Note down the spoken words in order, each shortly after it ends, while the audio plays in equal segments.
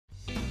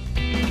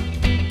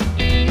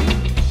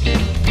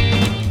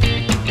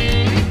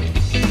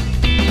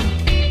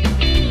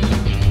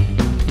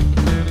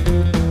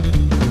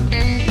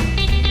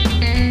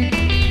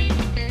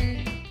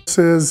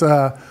is,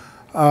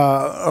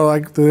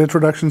 like the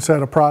introduction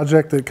said, a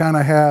project that kind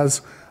of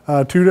has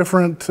two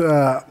different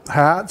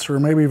hats, or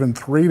maybe even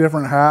three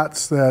different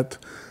hats that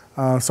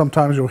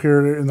sometimes you'll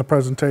hear in the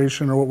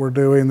presentation or what we're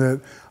doing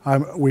that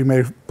we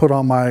may put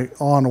on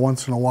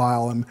once in a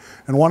while. And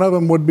one of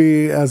them would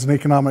be as an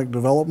economic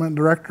development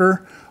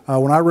director.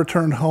 When I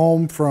returned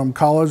home from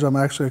college, I'm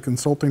actually a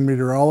consulting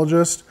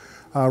meteorologist,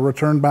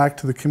 returned back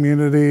to the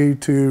community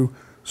to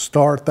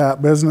start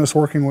that business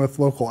working with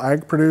local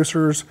ag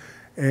producers.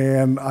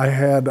 And I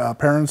had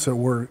parents that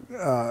were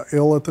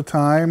ill at the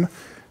time,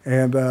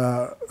 and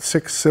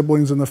 6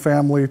 siblings in the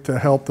family to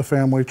help the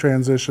family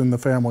transition the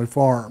family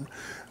farm.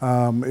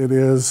 It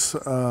is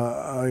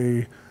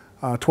a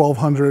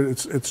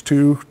 1,200, it's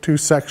two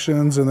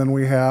sections, and then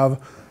we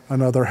have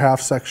another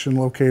half section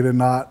located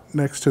not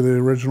next to the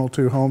original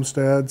 2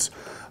 homesteads.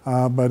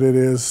 But it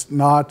is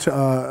not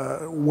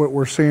what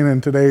we're seeing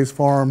in today's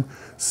farm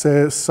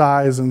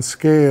size and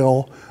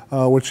scale,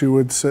 which you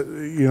would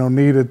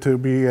needed to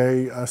be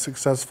a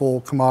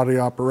successful commodity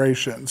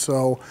operation.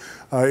 So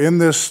in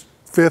this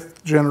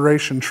 5th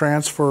generation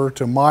transfer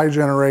to my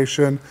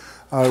generation,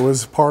 it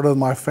was part of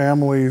my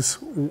family's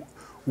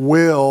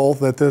will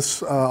that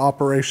this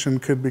operation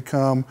could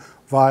become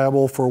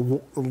viable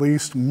for at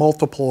least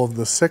multiple of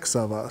the 6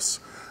 of us.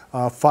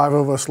 5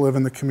 of us live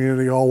in the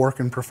community, all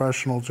working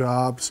professional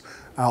jobs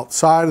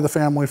outside of the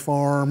family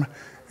farm,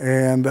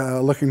 and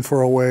looking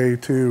for a way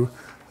to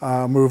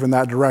move in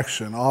that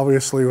direction.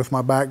 Obviously, with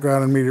my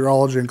background in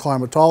meteorology and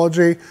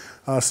climatology,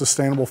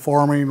 sustainable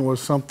farming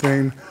was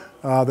something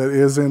that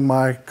is in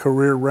my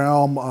career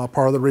realm.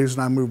 Part of the reason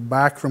I moved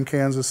back from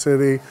Kansas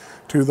City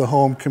to the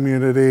home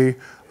community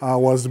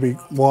was to be,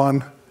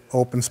 one,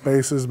 open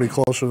spaces, be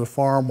closer to the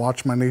farm,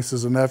 watch my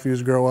nieces and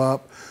nephews grow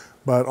up,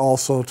 but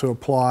also to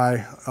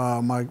apply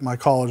my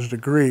college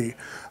degree.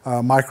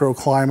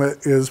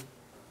 Microclimate is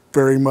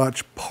very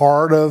much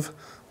part of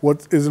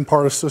what isn't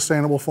part of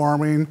sustainable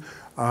farming.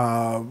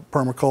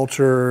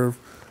 Permaculture,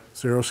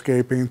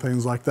 xeriscaping,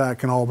 things like that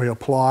can all be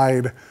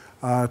applied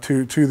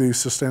to these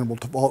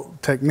sustainable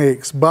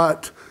techniques.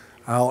 But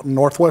out in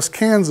Northwest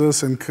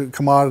Kansas and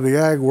commodity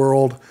ag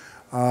world,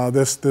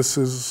 this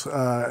is,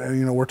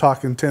 we're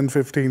talking 10,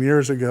 15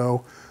 years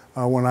ago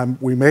when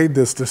we made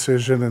this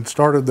decision and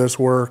started this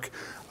work.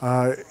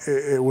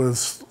 It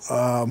was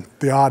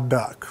the odd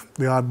duck,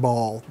 the odd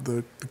ball,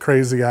 the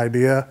crazy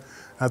idea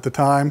at the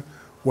time.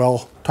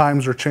 Well,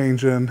 times are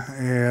changing,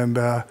 and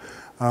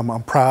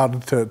I'm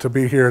proud to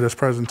be here at this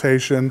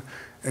presentation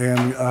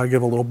and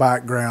give a little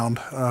background.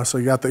 So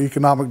you got the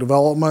economic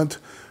development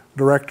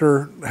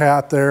director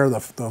hat there,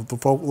 the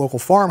local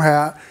farm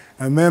hat,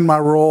 and then my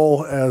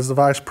role as the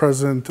vice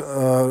president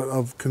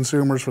of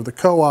consumers for the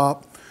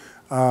co-op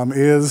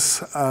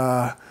is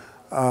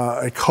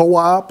a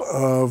co-op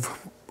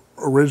of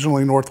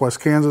originally Northwest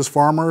Kansas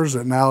farmers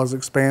that now has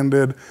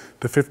expanded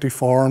to 50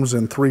 farms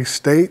in 3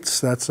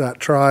 states. That's that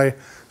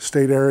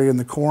tri-state area in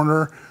the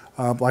corner.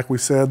 Like we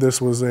said,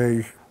 this was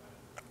a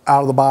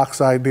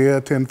out-of-the-box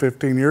idea 10,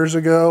 15 years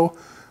ago.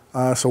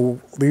 So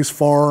these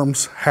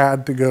farms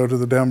had to go to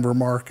the Denver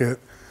market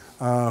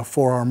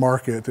for our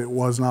market. It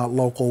was not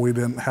local. We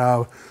didn't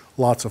have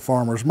lots of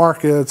farmers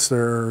markets.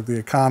 The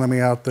economy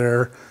out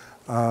there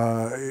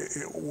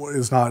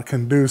is not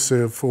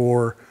conducive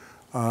for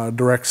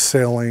direct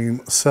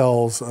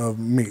sales of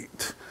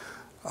meat.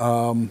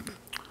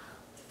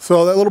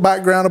 So that little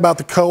background about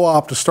the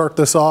co-op to start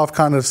this off,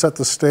 kind of set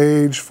the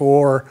stage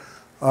for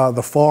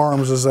the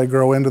farms as they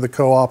grow into the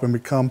co-op and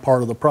become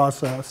part of the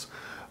process.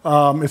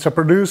 It's a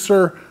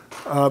producer.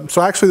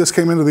 So actually this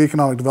came into the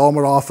Economic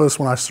Development Office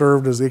when I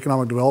served as the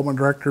Economic Development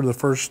Director. The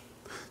first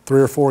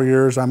 3 or 4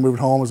 years I moved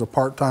home as a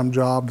part-time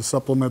job to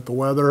supplement the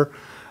weather.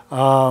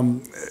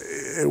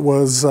 It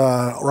was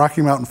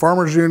Rocky Mountain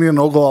Farmers Union,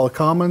 Ogallala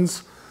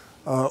Commons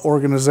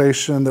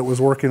organization that was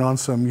working on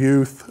some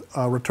youth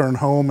return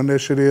home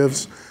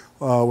initiatives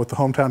with the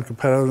hometown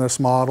competitiveness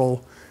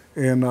model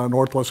in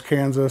Northwest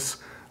Kansas.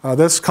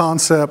 This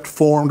concept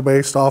formed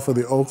based off of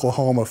the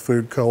Oklahoma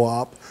Food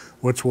Co-op,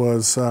 which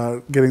was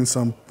getting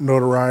some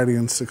notoriety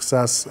and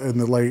success in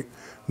the late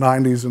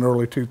 90s and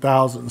early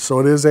 2000s. So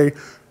it is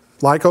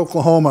like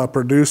Oklahoma, a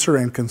producer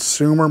and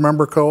consumer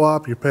member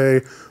co-op. You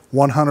pay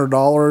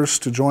 $100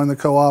 to join the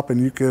co-op,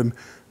 and you can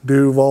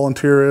do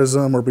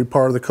volunteerism or be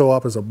part of the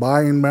co-op as a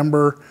buying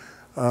member.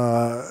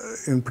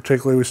 In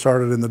particular, we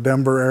started in the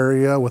Denver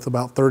area with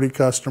about 30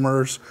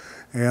 customers,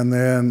 and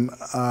then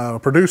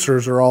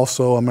producers are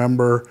also a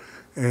member,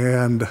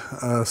 and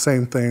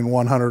same thing,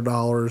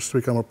 $100 to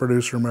become a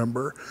producer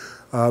member.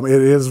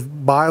 It is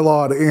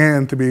bylawed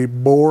in to be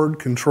board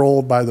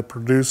controlled by the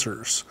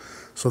producers.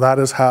 So that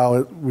is how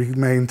it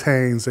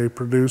maintains a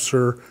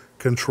producer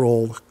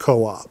controlled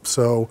co-op.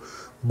 So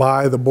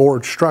by the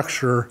board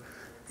structure,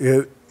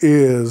 it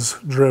is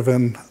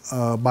driven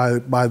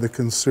by the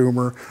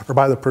consumer or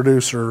by the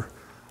producer.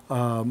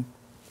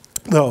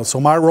 So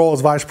my role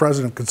as Vice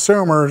President of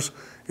Consumers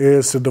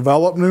is to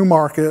develop new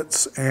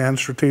markets and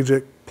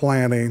strategic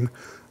planning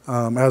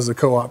as the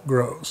co-op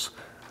grows.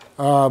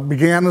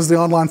 Began as the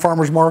online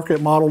farmers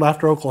market modeled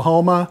after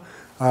Oklahoma.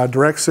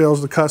 Direct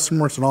sales to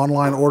customers, an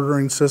online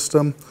ordering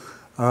system.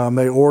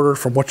 They order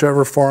from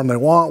whichever farm they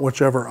want,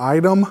 whichever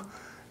item,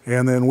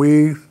 and then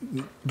we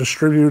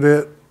distribute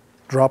it,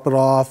 drop it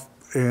off,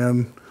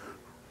 and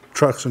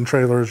trucks and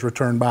trailers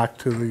return back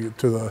to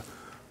the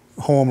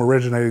home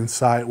originating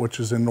site, which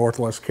is in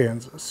Northwest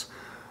Kansas.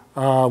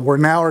 We're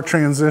now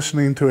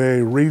transitioning to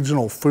a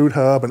regional food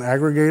hub and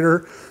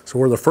aggregator. So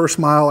we're the first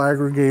mile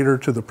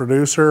aggregator to the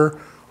producer.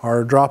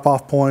 Our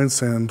drop-off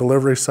points and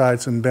delivery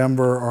sites in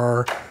Denver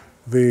are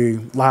the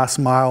last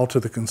mile to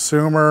the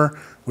consumer.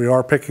 We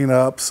are picking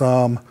up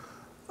some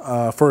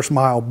first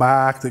mile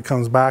back that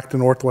comes back to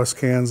Northwest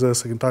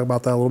Kansas. I can talk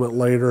about that a little bit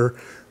later.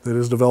 That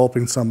is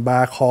developing some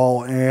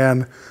backhaul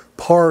and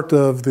part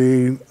of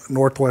the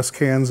Northwest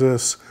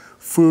Kansas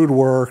food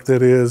work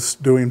that is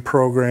doing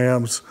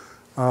programs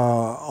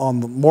on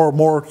the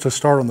more to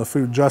start on the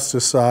food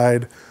justice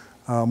side,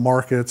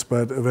 markets,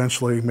 but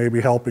eventually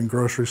maybe helping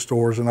grocery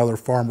stores and other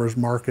farmers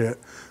market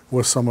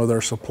with some of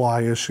their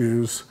supply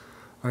issues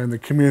in the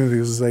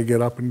communities as they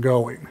get up and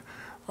going.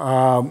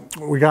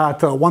 We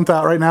got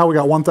right now we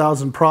got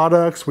 1,000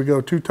 products. We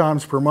go 2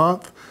 times per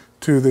month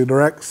to the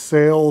direct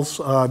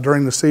sales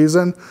during the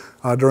season.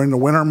 During the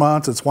winter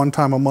months, it's 1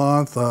 time a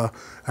month.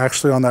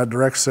 Actually, on that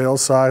direct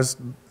sales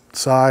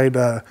side,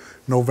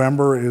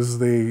 November is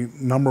the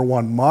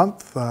 #1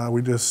 month.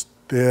 We just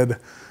did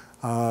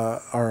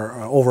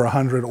our over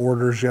 100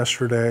 orders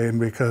yesterday, and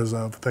because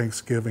of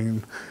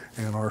Thanksgiving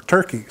and our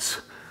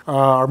turkeys.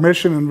 Our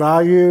mission and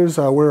values,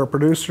 we're a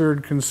producer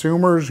and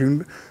consumers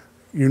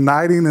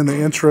uniting in the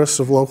interests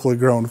of locally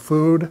grown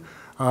food.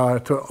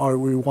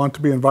 We want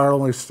to be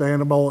environmentally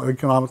sustainable,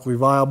 economically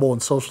viable,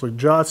 and socially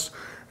just,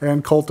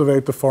 and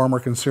cultivate the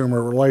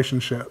farmer-consumer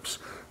relationships.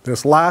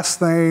 This last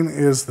thing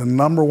is the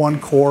 #1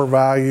 core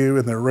value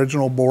in the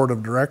original board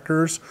of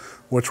directors,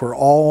 which were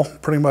all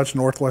pretty much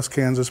Northwest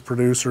Kansas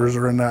producers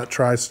or in that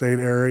tri-state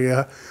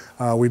area.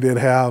 We did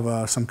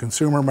have some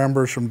consumer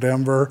members from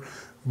Denver,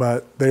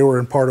 but they were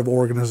in part of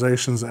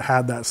organizations that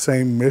had that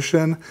same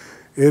mission.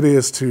 It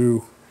is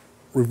to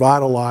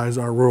revitalize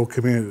our rural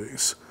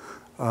communities.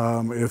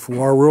 If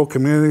our rural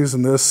communities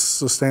and this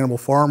sustainable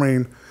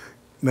farming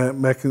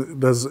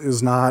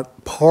is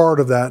not part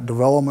of that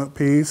development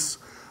piece,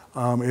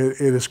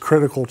 it is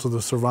critical to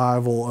the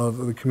survival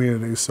of the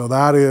community. So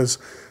that is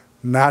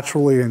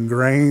naturally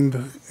ingrained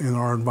in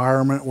our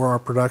environment where our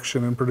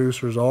production and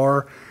producers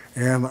are,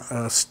 and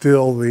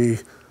still the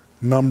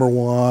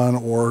 #1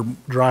 or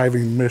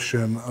driving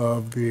mission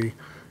of the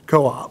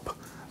co-op.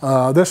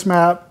 This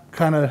map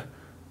kind of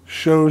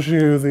shows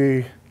you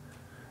the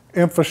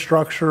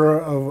infrastructure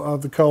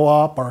of the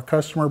co-op. Our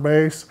customer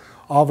base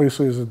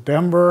obviously is in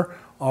Denver.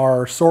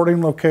 Our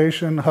sorting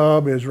location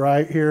hub is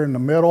right here in the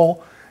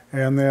middle,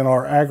 and then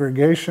our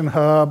aggregation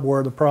hub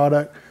where the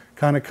product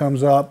kind of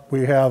comes up.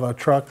 We have a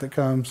truck that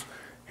comes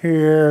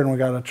here, and we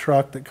got a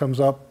truck that comes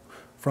up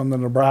from the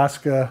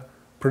Nebraska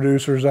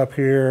producers up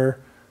here,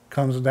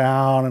 comes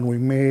down, and we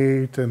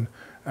meet and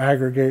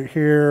aggregate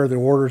here. The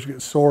orders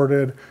get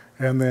sorted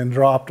and then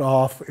dropped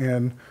off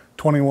in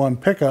 21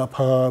 pickup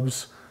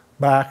hubs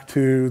back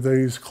to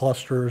these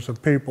clusters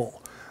of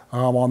people.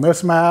 On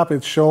this map,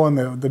 it's showing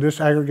the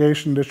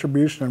disaggregation,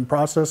 distribution, and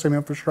processing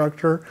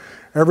infrastructure.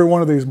 Every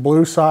one of these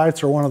blue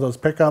sites are one of those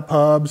pickup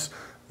hubs.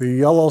 The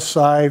yellow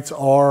sites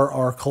are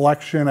our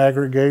collection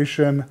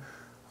aggregation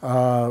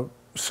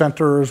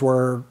centers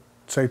where,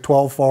 say,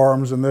 12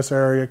 farms in this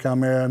area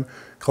come in,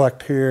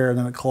 collect here, and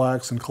then it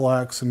collects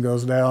and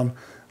goes down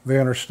the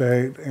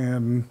interstate.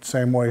 And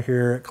same way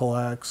here, it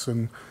collects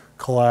and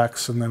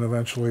then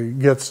eventually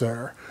gets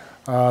there.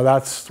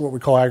 That's what we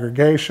call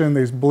aggregation.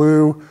 These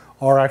blue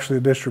are actually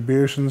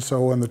distribution.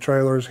 So when the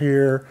trailer's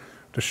here,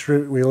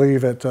 we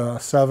leave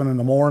at 7 in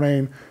the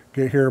morning,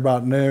 get here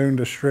about noon,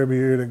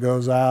 distribute, it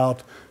goes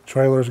out.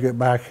 Trailers get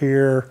back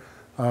here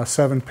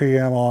 7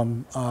 p.m.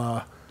 on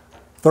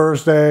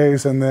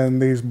Thursdays, and then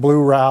these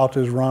blue route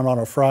is run on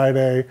a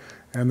Friday,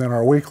 and then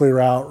our weekly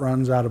route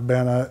runs out of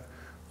Bennett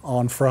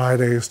on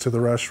Fridays to the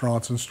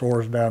restaurants and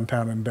stores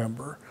downtown in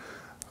Denver.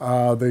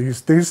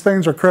 These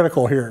things are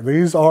critical here.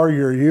 These are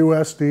your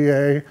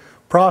USDA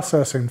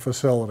processing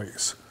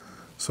facilities.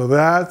 So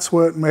that's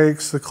what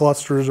makes the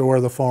clusters of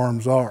where the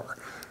farms are.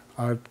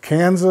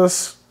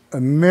 Kansas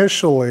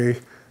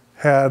initially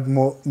had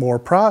more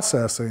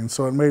processing,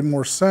 so it made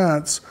more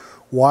sense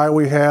why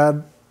we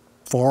had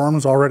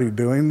farms already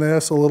doing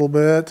this a little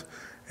bit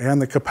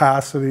and the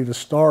capacity to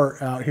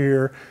start out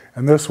here,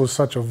 and this was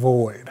such a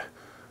void.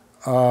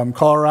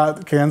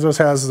 Kansas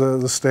has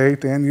the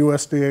state and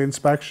USDA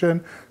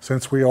inspection.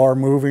 Since we are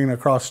moving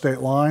across state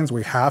lines,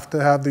 we have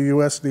to have the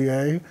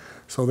USDA.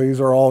 So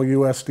these are all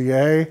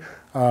USDA.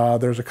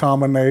 There's a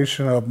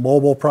combination of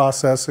mobile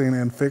processing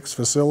and fixed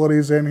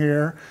facilities in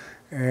here.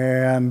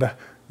 And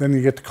then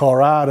you get to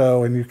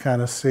Colorado and you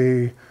kind of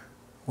see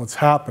what's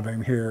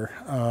happening here.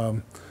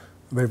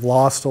 They've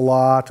lost a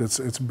lot.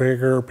 It's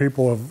bigger.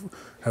 People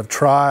have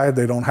tried.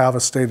 They don't have a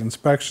state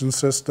inspection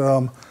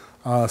system.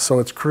 So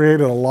it's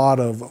created a lot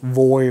of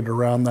void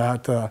around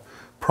that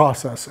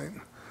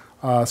processing.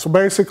 So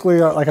basically,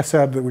 like I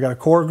said, we got a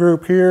core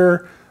group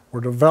here.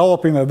 We're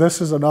developing this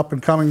is an up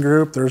and coming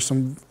group. There's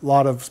a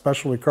lot of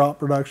specialty crop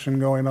production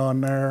going on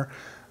there.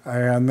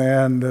 And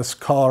then this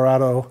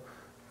Colorado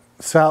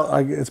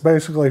South, it's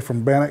basically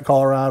from Bennett,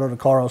 Colorado to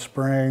Colorado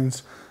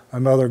Springs,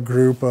 another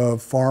group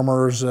of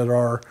farmers that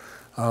are,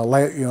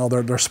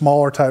 they're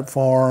smaller type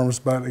farms,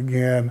 but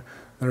again,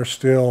 their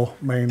still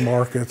main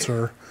markets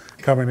are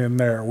coming in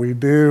there. We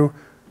do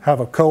have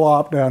a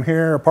co-op down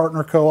here, a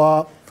partner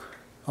co-op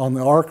on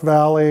the Ark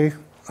Valley,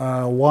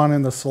 one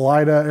in the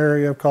Salida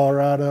area of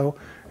Colorado,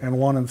 and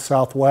one in the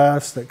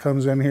Southwest that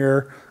comes in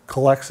here,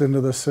 collects into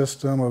the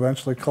system,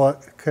 eventually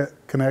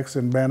connects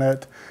in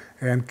Bennett,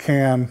 and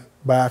can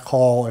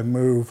backhaul and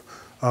move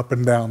up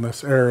and down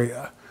this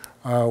area.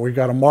 We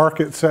got a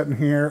market set in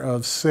here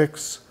of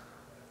 6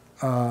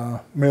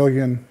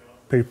 million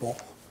people.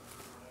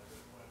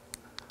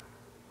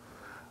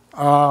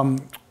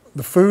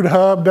 The food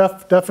hub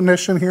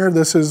definition here,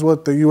 this is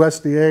what the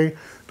USDA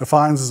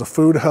defines as a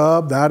food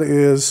hub. That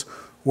is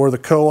where the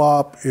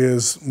co-op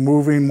is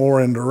moving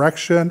more in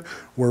direction.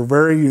 We're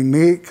very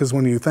unique because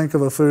when you think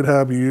of a food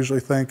hub, you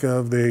usually think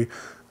of the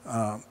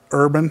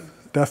urban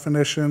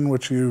definition,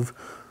 which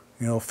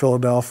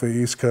Philadelphia,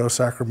 East Coast,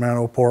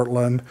 Sacramento,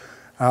 Portland.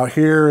 Out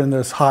here in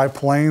this High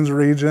Plains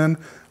region,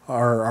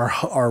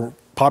 our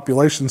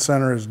population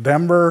center is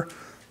Denver,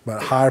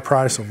 but high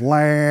price of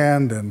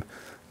land and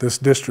this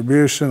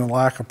distribution and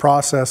lack of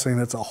processing,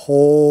 it's a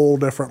whole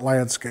different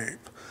landscape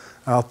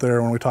out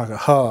there when we talk a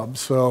hub.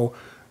 So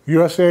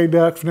USDA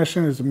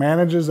definition is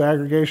manages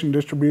aggregation,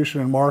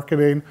 distribution, and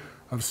marketing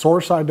of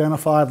source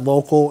identified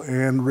local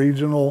and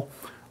regional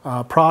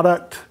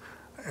product.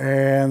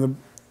 And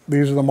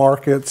these are the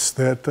markets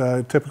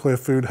that typically a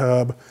food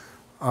hub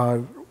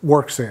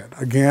works in.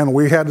 Again,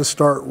 we had to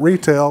start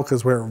retail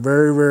because we were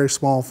very, very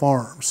small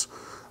farms.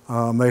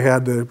 They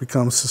had to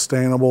become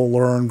sustainable,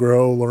 learn,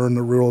 grow, learn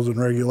the rules and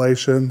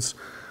regulations.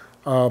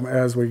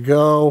 As we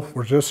go,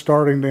 we're just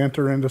starting to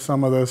enter into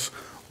some of this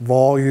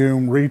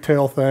volume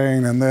retail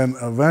thing, and then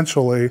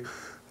eventually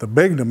the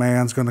big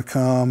demand is going to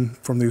come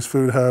from these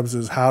food hubs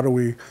is how do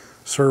we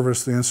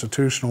service the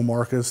institutional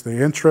markets.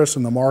 The interest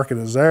in the market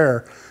is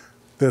there.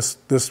 This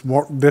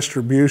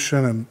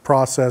distribution and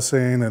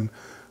processing and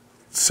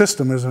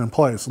system isn't in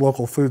place. The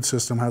local food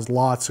system has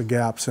lots of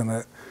gaps in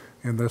it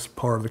in this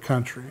part of the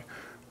country.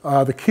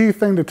 The key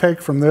thing to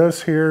take from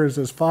this here is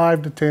there's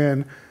 5 to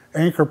 10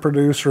 anchor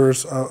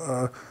producers.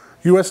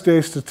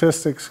 USDA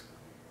statistics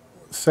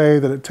say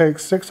that it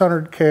takes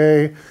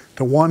 $600K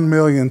to $1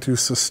 million to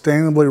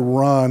sustainably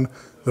run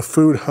the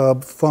food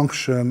hub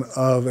function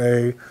of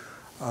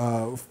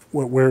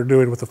what we're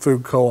doing with the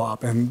food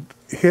co-op. And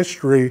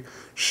history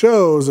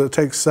shows that it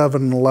takes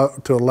 7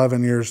 to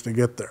 11 years to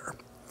get there.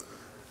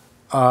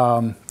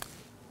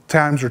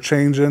 Times are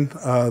changing.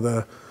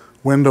 The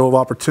window of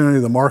opportunity,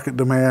 the market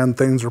demand,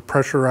 things are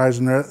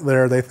pressurizing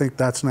there. They think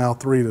that's now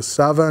 3 to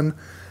 7.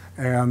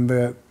 And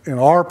that in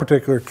our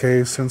particular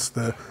case, since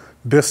the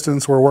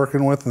distance we're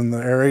working with in the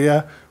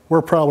area,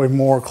 we're probably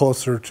more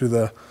closer to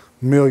the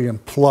million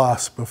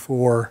plus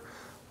before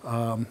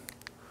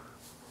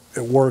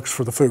it works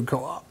for the food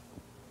co-op.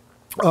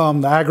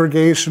 The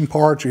aggregation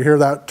part, you hear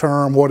that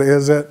term, what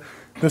is it?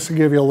 Just to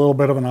give you a little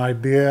bit of an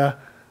idea,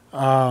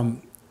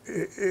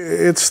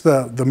 it's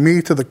the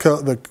meat of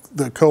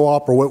the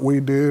co-op or what we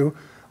do.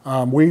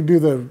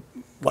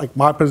 Like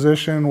my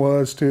position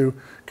was to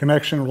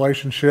connection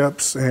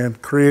relationships and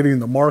creating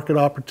the market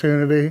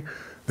opportunity.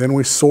 Then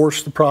we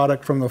source the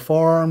product from the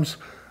farms,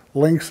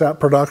 links that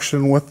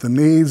production with the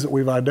needs that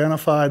we've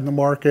identified in the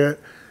market,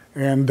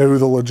 and do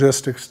the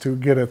logistics to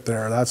get it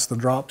there. That's the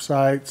drop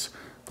sites,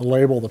 the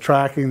label, the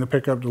tracking, the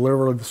pickup,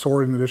 delivery, the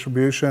sorting, the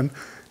distribution.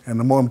 And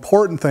the more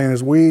important thing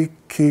is we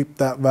keep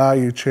that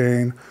value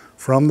chain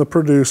from the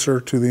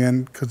producer to the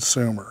end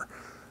consumer.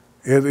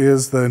 It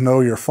is the know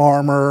your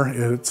farmer,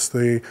 it's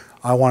the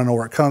I want to know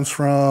where it comes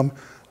from,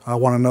 I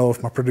want to know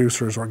if my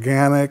producer is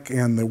organic,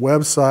 and the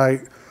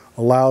website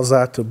allows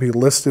that to be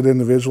listed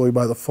individually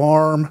by the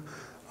farm.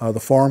 The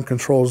farm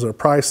controls their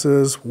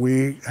prices.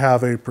 We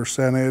have a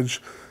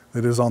percentage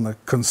that is on the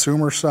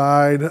consumer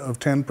side of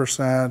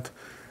 10%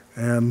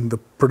 and the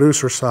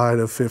producer side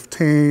of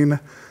 15%.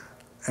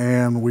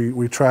 And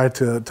we try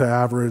to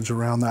average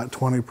around that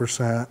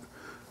 20%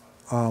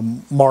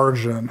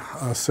 margin,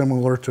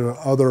 similar to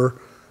other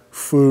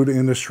food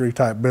industry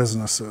type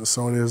businesses.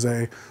 So it is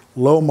a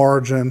low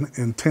margin,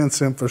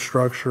 intense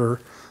infrastructure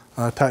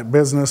type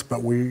business,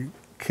 but we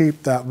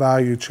keep that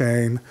value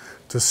chain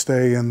to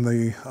stay in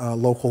the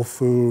local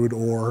food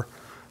or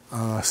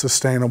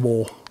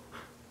sustainable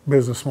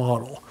business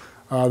model.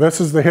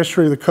 This is the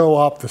history of the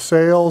co-op, the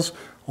sales.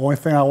 Only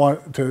thing I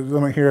want to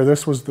limit here,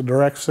 this was the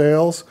direct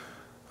sales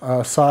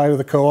side of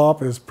the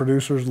co-op is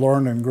producers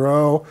learn and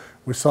grow.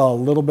 We saw a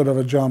little bit of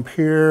a jump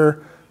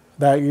here.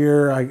 That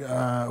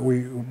year,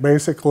 we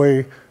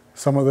basically,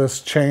 some of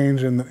this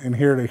change in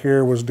here to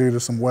here was due to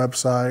some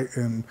website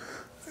and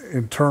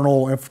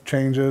internal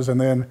changes. And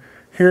then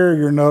here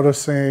you're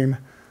noticing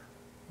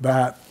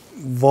that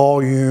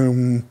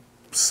volume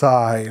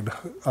side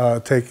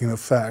taking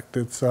effect.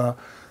 It's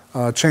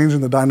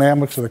changing the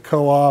dynamics of the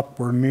co-op.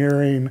 We're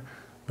nearing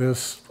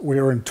this,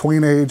 we're in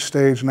tween age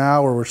stage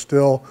now where we're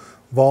still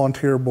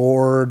volunteer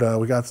board.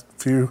 We got a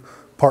few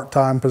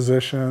part-time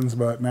positions,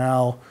 but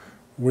now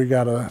we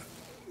got to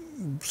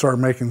start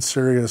making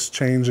serious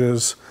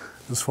changes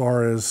as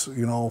far as,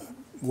 you know,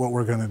 what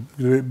we're going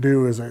to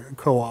do as a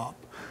co-op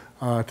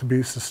to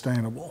be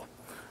sustainable.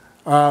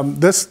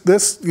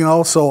 This, you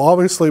know, so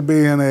obviously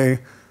being a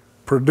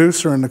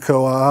producer in the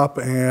co-op,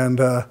 and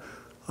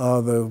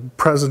the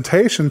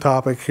presentation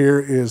topic here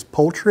is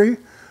poultry.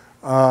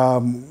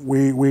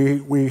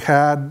 We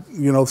had,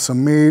 you know,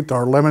 some meat.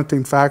 Our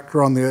limiting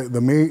factor on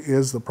the meat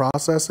is the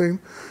processing.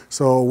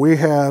 So we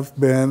have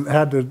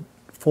had to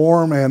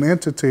form an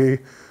entity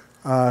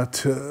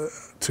to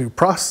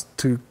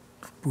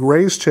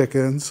raise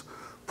chickens,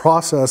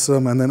 process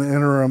them, and then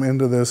enter them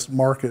into this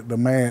market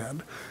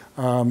demand.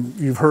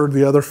 You've heard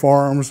the other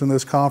farms in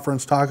this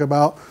conference talk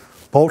about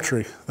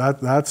poultry.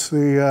 That's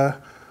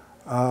the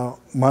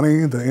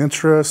money, the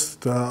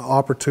interest,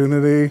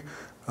 opportunity.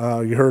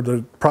 You heard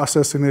the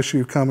processing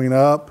issue coming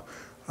up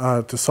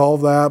to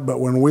solve that. But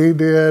when we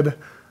did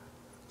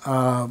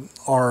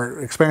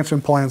our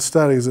expansion plan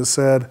studies, it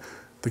said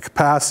the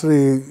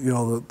capacity, you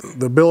know,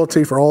 the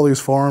ability for all these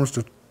farms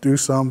to do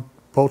some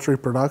poultry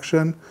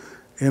production,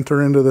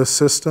 enter into this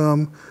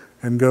system,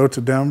 and go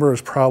to Denver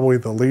is probably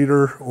the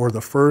leader or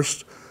the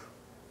first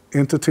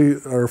entity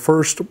or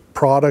first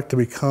product to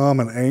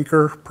become an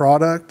anchor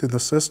product in the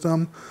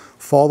system.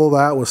 Follow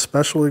that with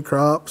specialty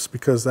crops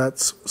because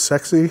that's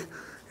sexy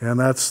and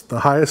that's the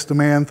highest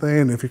demand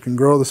thing. If you can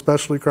grow the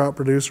specialty crop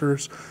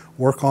producers,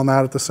 work on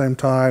that at the same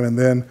time, and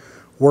then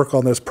work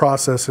on this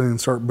processing and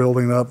start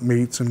building up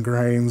meats and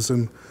grains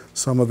and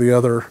some of the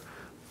other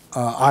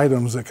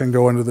items that can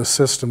go into the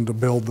system to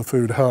build the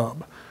food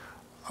hub.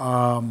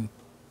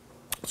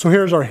 So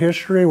here's our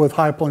history with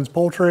High Plains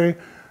Poultry.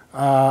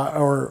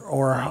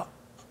 Our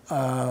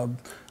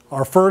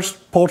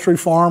first poultry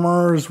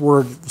farmers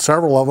were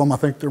several of them. I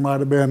think there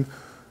might have been,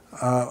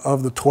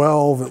 of the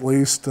 12, at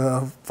least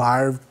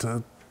 5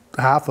 to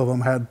half of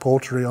them had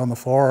poultry on the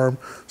farm,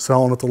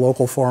 selling at the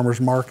local farmers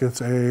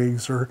markets,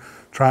 eggs, or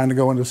trying to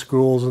go into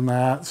schools and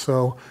that.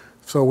 So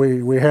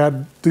we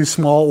had these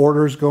small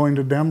orders going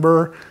to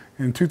Denver.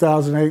 In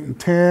 2008 and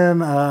 10,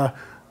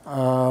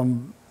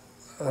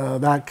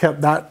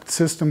 that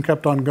system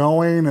kept on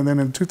going, and then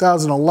in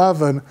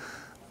 2011,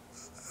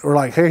 we're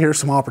like, hey, here's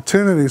some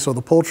opportunities. So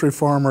the poultry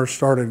farmers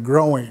started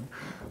growing.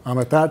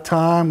 At that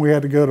time, we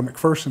had to go to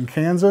McPherson,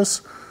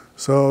 Kansas.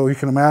 So you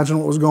can imagine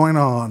what was going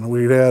on.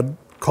 We had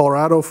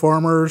Colorado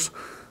farmers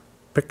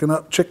picking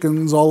up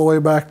chickens all the way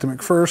back to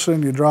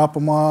McPherson. You drop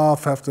them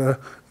off, have to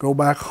go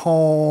back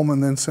home,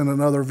 and then send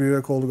another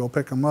vehicle to go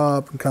pick them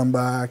up and come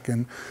back,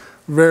 and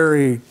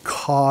very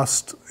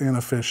cost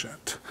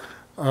inefficient.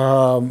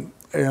 And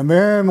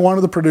then one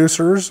of the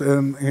producers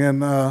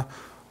in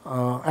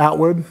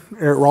Atwood,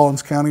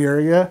 Rollins County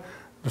area,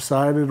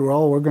 decided,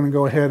 well, we're going to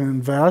go ahead and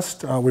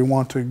invest. We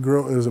want to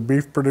grow as a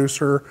beef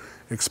producer,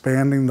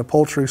 expanding the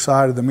poultry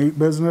side of the meat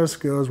business,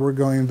 because we're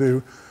going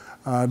to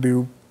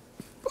do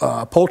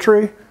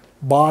poultry.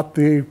 Bought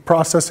the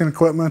processing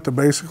equipment to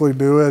basically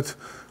do it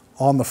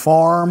on the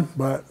farm,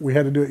 but we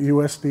had to do it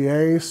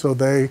USDA, so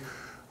they,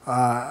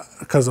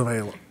 because of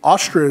a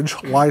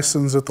ostrich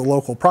license at the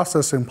local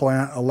processing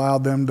plant,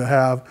 allowed them to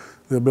have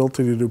the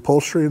ability to do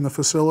poultry in the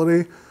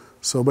facility.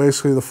 So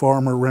basically the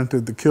farmer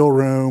rented the kill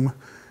room,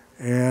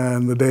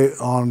 and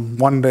on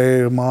one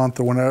day a month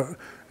or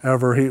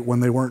whenever when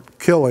they weren't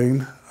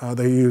killing,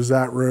 they used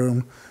that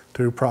room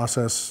to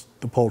process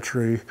the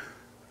poultry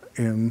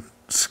in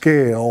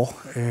scale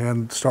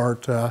and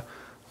start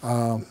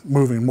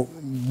moving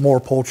more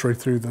poultry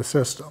through the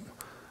system.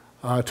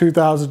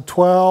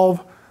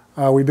 2012,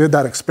 we did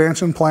that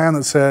expansion plan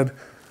that said,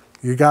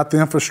 you got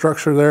the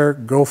infrastructure there,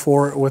 go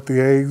for it with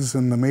the eggs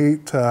and the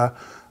meat.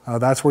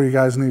 That's where you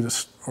guys need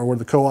to, or where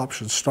the co-op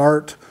should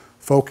start,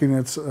 focusing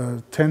its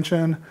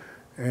attention.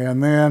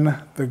 And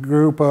then the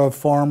group of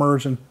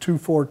farmers in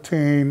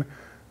 2014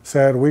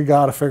 said, we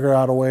got to figure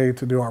out a way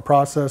to do our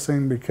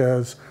processing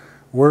because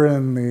we're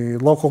in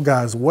the local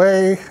guy's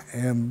way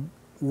and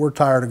we're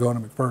tired of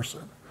going to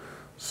McPherson.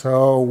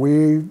 So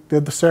we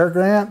did the SARE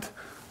grant.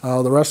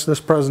 The rest of this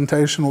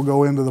presentation will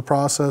go into the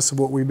process of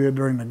what we did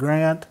during the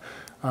grant.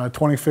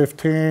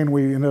 2015,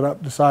 we ended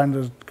up deciding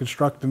to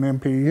construct an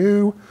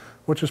MPU,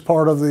 which is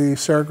part of the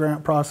SARE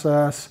grant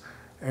process.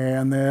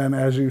 And then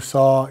as you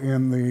saw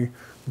in the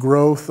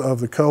growth of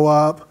the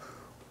co-op,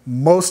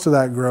 most of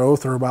that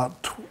growth, or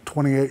about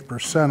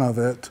 28% of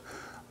it,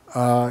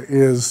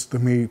 is the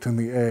meat and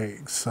the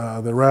eggs.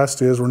 The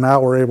rest is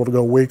we're able to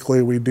go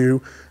weekly. We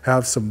do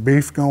have some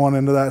beef going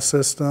into that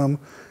system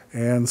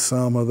and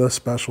some of the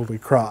specialty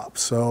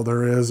crops. So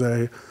there is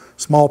a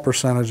small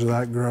percentage of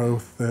that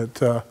growth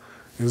that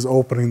is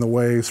opening the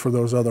ways for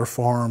those other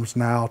farms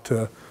now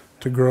to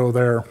grow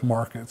their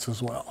markets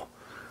as well.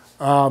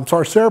 So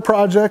our SARE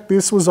project,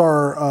 this was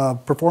our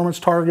performance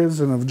targets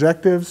and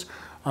objectives.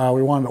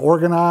 We wanted to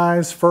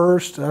organize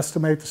first,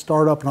 estimate the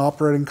startup and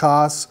operating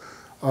costs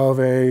of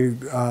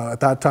at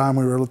that time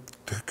we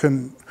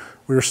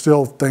were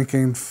still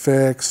thinking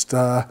fixed.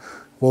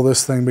 Will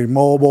this thing be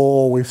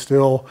mobile? We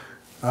still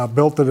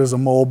built it as a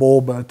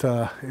mobile, but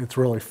it's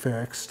really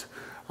fixed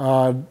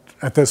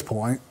at this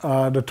point.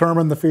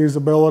 Determine the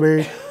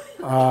feasibility,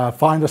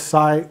 find a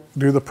site,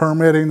 do the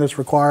permitting that's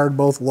required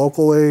both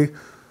locally,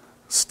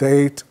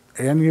 state,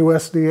 and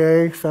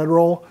USDA,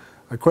 federal,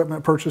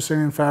 equipment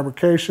purchasing and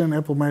fabrication,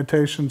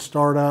 implementation,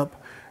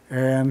 startup,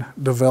 and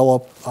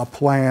develop a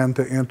plan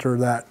to enter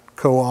that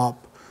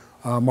co-op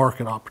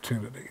market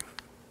opportunity.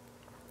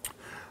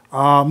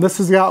 This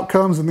is the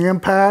outcomes and the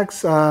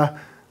impacts.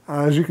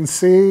 As you can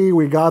see,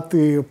 we got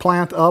the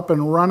plant up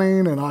and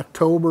running in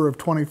October of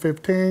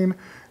 2015,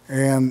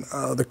 and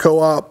the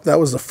co-op, that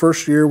was the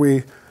first year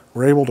we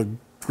were able to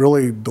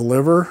really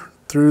deliver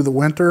through the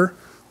winter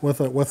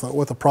with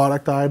a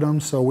product item.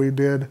 So we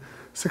did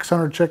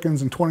 600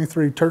 chickens and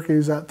 23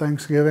 turkeys at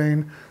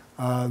Thanksgiving.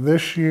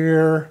 This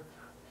year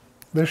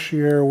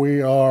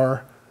we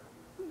are,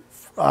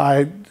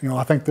 I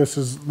think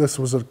this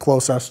was a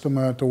close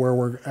estimate to where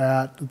we're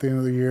at the end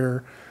of the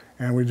year,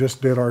 and we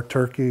just did our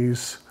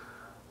turkeys.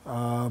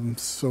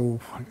 So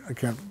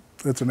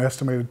it's an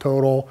estimated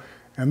total.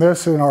 And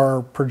this in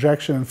our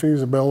projection and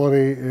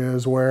feasibility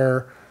is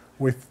where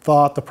we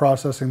thought the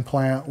processing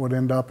plant would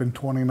end up in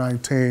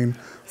 2019,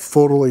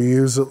 fully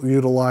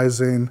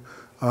utilizing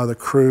the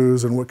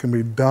crews and what can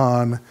be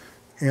done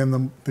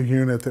in the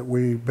unit that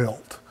we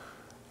built.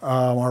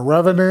 Our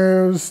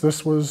revenues,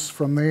 this was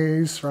from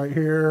these right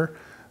here.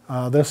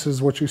 This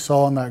is what you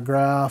saw in that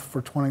graph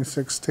for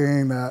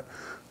 2016, that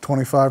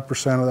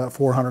 25% of that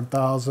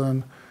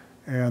 400,000.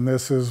 And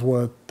this is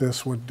what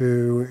this would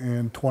do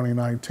in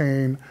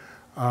 2019.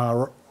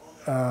 And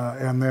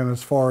then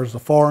as far as the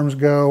farms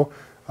go,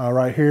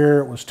 right here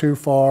it was 2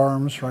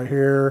 farms, right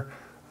here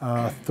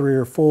 3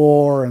 or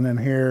 4, and then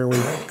here we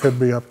could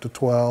be up to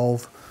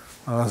 12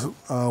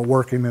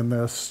 working in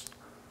this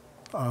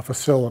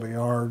facility.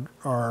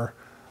 Our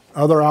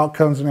other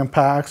outcomes and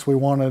impacts, we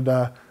wanted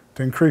to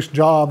increase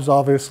jobs,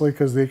 obviously,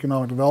 because of the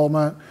economic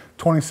development.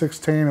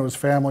 2016, it was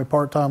family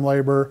part-time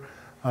labor.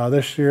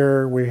 This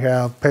year, we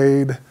have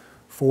paid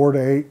 4 to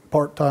 8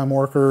 part-time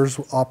workers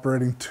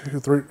operating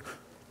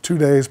 2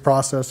 days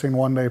processing,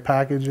 1 day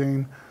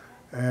packaging.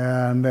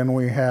 And then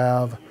we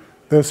have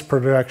this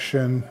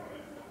projection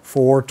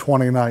for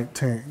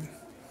 2019.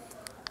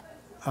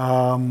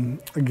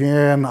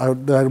 Again, I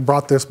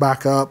brought this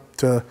back up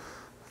to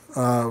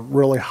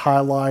really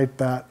highlight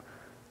that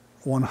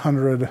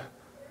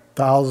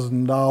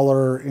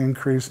 $100,000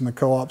 increase in the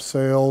co-op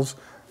sales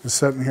is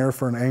sitting here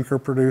for an anchor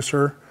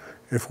producer.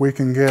 If we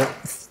can get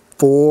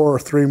 4 or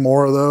 3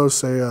 more of those,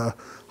 say a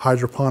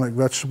hydroponic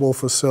vegetable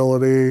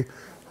facility,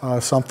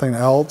 something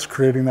else,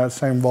 creating that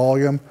same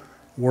volume,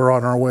 we're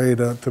on our way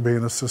to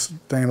being a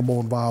sustainable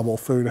and viable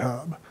food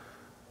hub.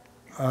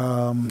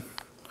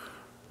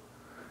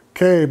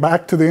 Okay,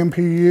 back to the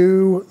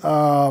MPU.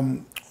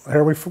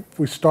 Here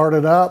we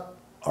started up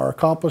our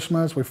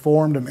accomplishments. We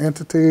formed an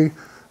entity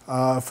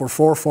for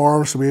 4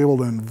 farms to be able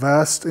to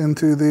invest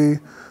into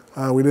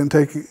we didn't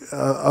take,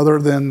 other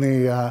than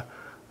the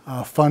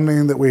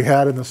funding that we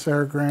had in the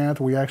SARE grant,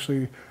 we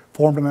actually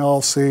formed an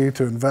LLC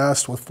to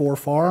invest with 4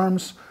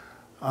 farms.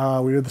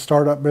 We did the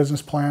startup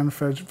business plan,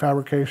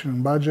 fabrication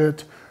and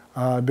budget,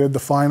 did the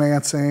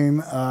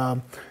financing.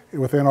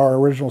 Within our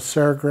original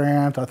SARE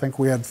grant, I think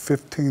we had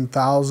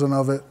 15,000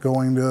 of it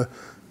going to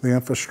the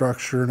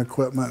infrastructure and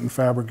equipment and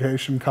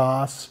fabrication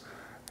costs.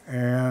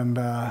 And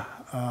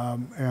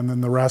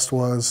then the rest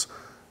was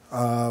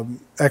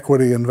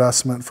equity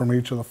investment from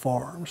each of the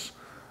farms.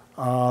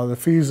 The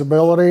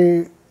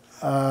feasibility,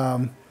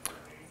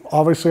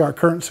 obviously our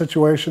current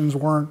situations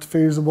weren't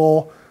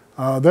feasible.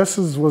 This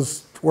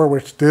was where we're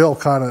still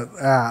kind of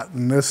at,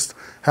 and this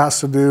has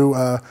to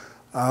do,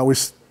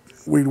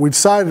 we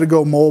decided to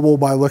go mobile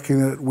by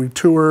looking at, we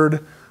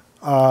toured,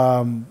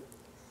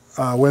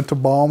 went to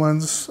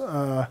Ballman's,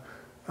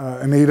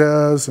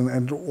 Anita's,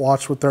 and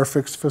watched what their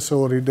fixed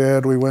facility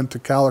did. We went to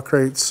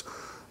Calicrate's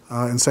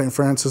in St.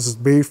 Francis's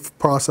beef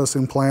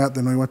processing plant.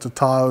 Then we went to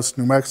Taos,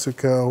 New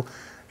Mexico,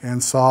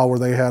 and saw where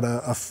they had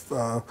a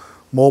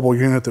mobile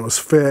unit that was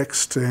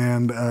fixed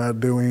and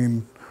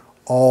doing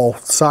all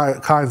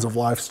kinds of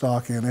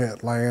livestock in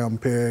it, lamb,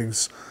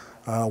 pigs.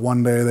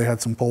 One day they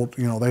had some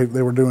poultry,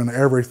 they were doing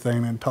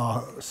everything in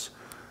Taos.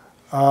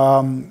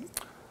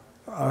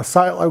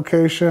 Site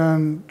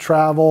location,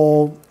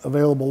 travel,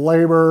 available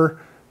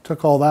labor,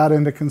 took all that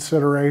into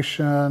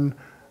consideration.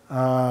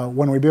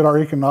 When we did our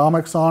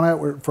economics on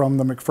it, from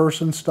the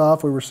McPherson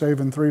stuff, we were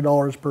saving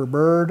 $3 per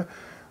bird.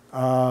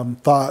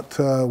 Thought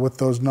with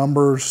those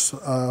numbers,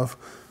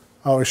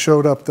 how it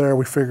showed up there,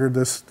 we figured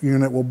this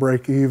unit will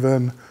break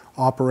even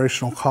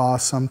operational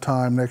costs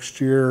sometime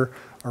next year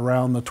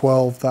around the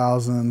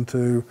 12,000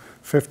 to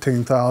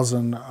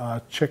 15,000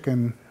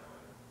 chicken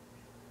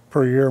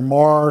per year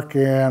mark.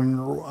 And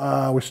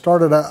we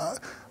started at, I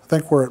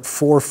think we're at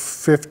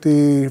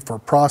 $450 for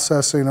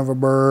processing of a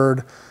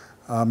bird,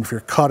 If you're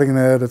cutting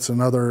it, it's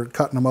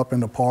cutting them up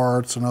into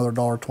parts, another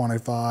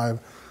 $1.25.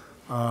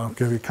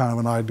 Give you kind of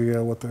an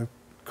idea what the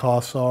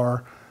costs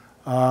are.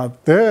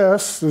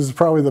 This is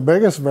probably the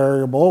biggest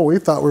variable. We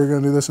thought we were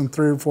going to do this in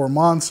 3 or 4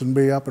 months and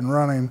be up and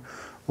running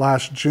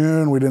last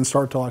June. We didn't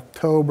start till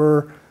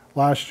October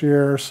last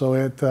year, so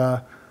it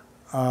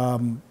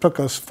took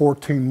us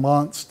 14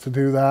 months to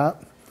do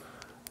that.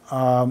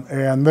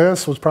 And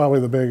this was probably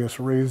the biggest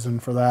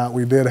reason for that.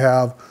 We did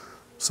have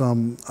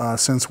some,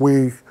 since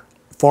we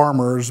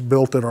farmers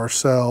built it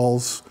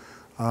ourselves,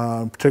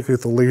 particularly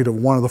at the lead of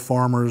one of the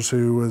farmers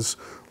who was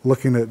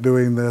looking at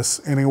doing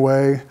this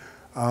anyway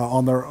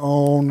on their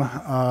own.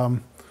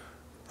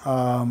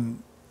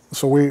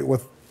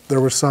 So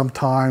there was some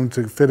time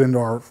to fit into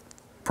our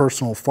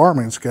personal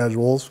farming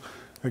schedules.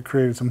 It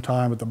created some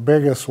time, but the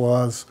biggest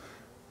was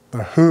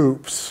the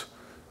hoops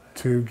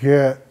to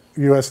get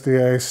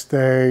USDA,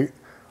 state,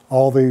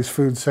 all these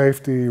food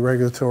safety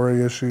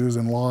regulatory issues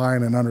in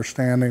line and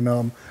understanding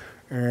them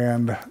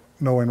and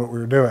knowing what we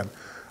were doing.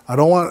 I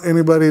don't want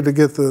anybody to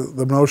get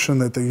the notion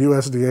that the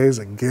USDA is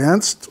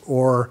against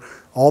or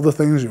all the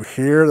things you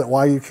hear that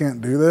why you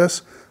can't do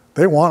this.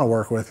 They want to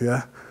work with you.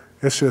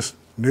 It's just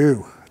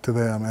new to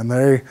them, and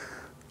they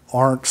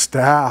aren't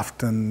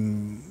staffed,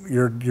 and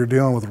you're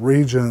dealing with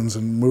regions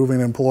and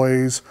moving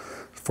employees.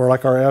 For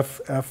like our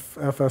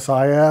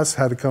FSIS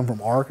had to come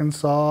from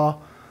Arkansas.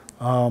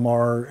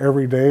 Our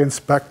everyday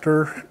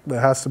inspector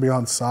that has to be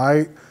on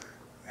site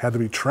had to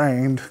be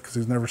trained because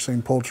he's never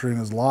seen poultry in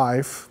his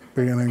life,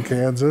 being in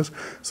Kansas.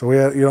 So we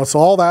had, so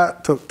all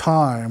that took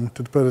time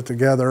to put it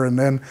together, and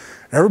then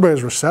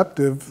everybody's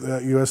receptive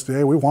at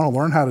USDA. We want to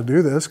learn how to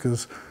do this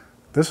because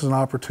this is an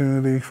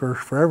opportunity for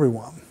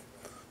everyone.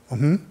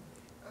 Mm-hmm.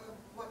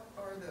 What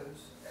are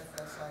those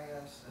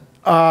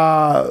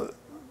FSIS?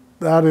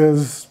 That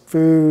is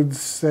food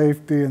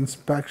safety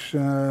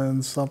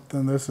inspection,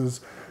 something. This is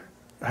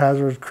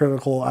hazard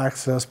critical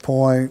access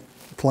point,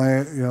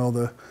 plant,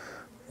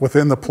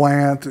 within the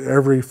plant,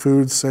 every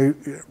food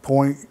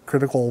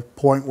critical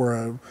point where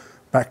a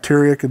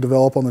bacteria could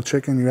develop on the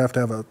chicken, you have to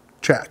have a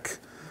check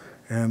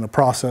and a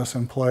process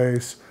in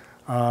place.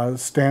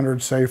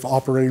 Standard safe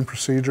operating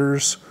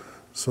procedures.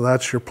 So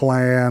that's your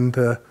plan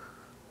to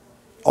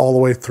all the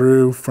way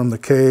through from the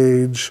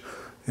cage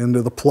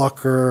into the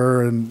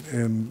plucker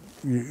and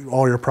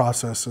all your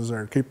processes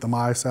there. Keep the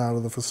mice out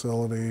of the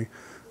facility,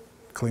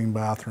 clean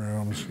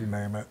bathrooms, you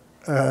name it.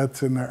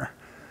 It's in there.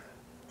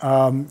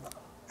 We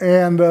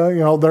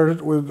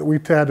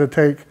had to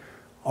take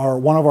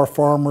one of our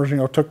farmers,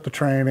 took the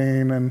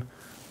training and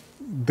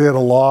did a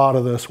lot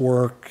of this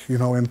work,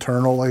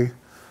 internally.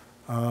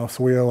 So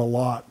we owe a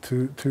lot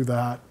to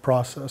that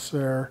process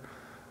there.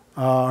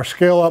 Our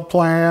scale up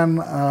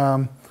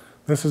plan,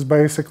 this is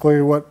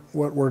basically what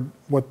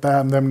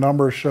them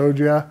numbers showed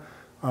you.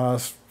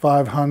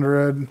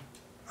 500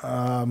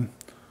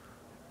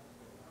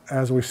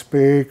 as we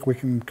speak. We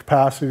can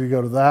capacity to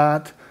go to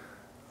that.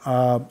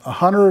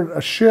 100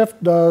 a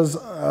shift does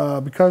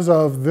because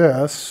of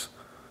this.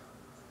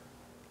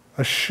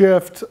 A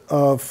shift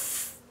of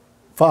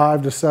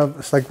 5 to 7.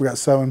 It's like we got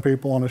 7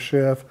 people on a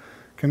shift.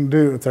 Can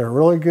do if they're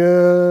really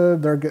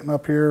good. They're getting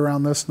up here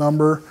around this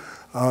number.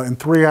 In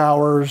 3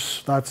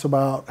 hours, that's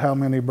about how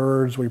many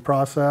birds we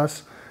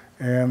process.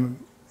 And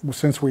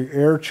since we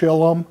air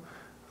chill them,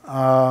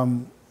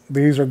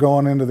 these are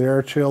going into the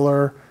air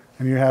chiller,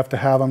 and you have to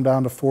have them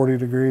down to 40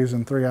 degrees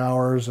in 3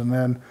 hours. And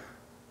then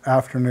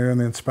afternoon,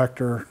 the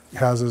inspector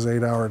has his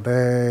 8-hour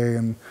day.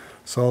 And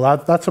so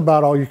that's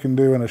about all you can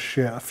do in a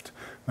shift.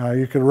 Now,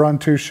 you could run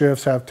 2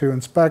 shifts, have 2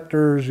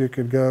 inspectors. You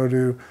could go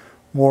to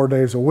more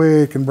days a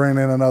week and bring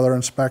in another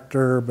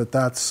inspector, but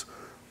that's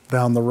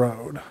down the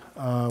road.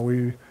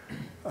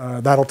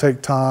 That'll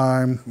take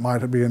time.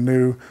 Might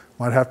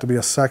have to be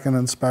a second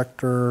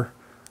inspector.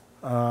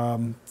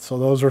 So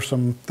those are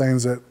some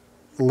things that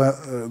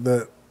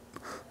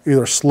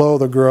either slow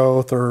the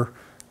growth or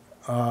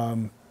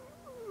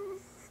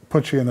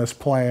put you in this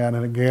plan.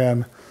 And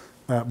again,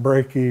 that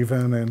break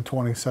even in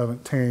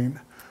 2017.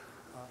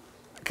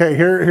 Okay,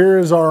 here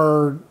is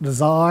our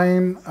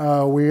design.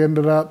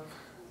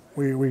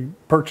 We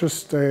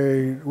purchased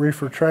a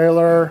reefer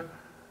trailer,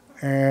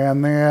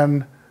 and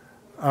then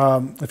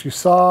if you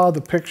saw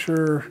the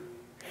picture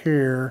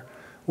here,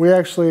 we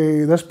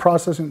actually, this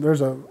processing,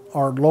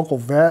 our local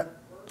vet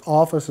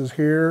office is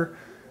here,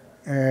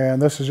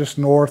 and this is just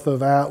north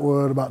of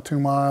Atwood, about 2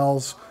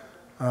 miles.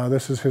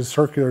 This is his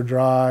circular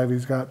drive.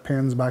 He's got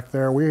pins back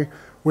there. We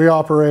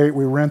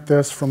rent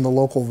this from the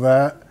local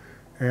vet,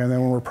 and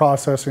then when we're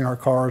processing, our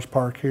cars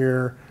park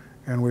here,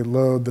 and we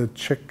load the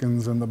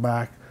chickens in the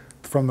back,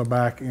 from the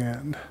back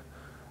end.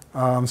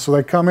 So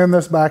they come in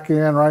this back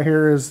end. Right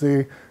here is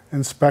the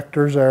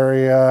inspector's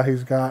area.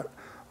 He's got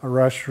a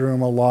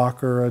restroom, a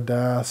locker, a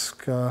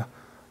desk,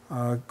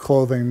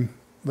 clothing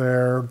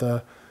there.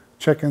 The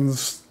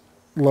chickens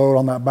load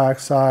on that back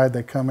side.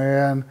 They come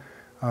in.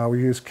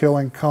 We use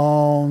killing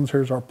cones.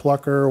 Here's our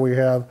plucker. We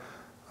have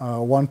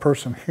 1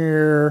 person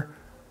here,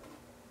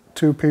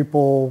 2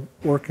 people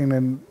working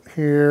in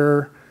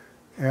here,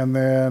 and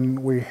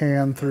then we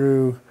hand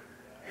through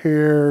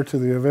here to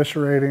the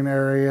eviscerating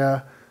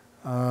area.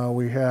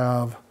 We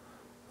have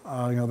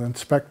the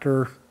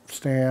inspector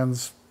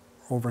stands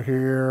over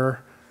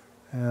here,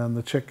 and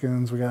the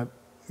chickens, we got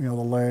the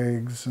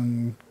legs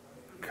and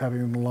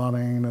cutting the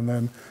lunning, and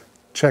then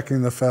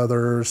checking the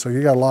feathers. So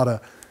you got a lot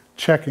of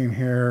checking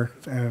here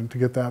and to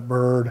get that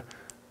bird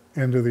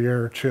into the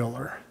air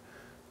chiller.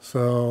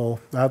 So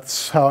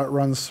that's how it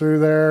runs through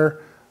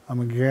there.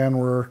 Again,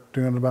 we're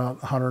doing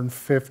about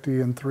 150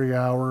 in 3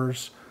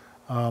 hours.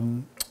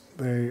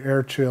 They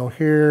air chill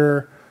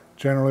here.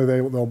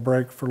 Generally, they'll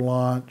break for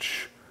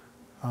lunch,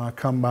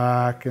 come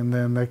back, and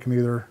then they can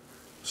either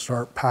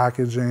start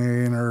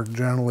packaging, or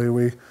generally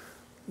we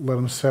let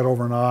them sit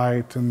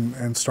overnight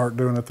and start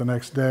doing it the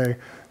next day.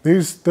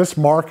 This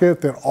market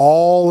that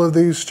all of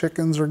these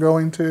chickens are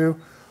going to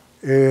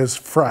is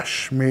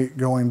fresh meat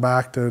going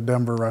back to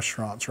Denver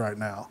restaurants right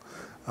now.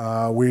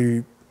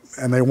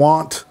 And they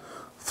want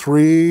I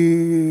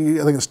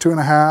think it's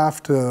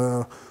 2.5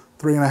 to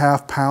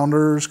 3.5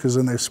 pounders, because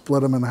then they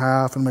split them in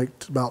half and make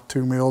about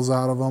 2 meals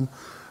out of them.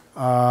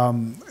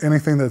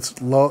 Anything that's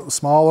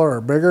smaller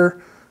or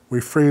bigger,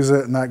 we freeze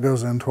it, and that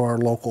goes into our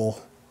local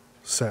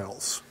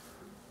sales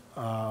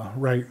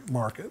rate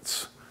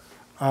markets.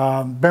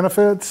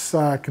 Benefits,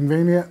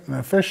 convenient and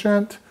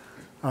efficient,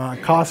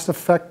 cost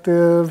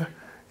effective,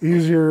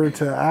 easier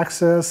to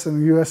access in a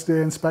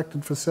USDA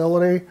inspected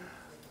facility.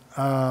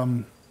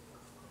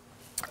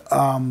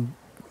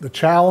 The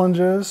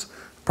challenges,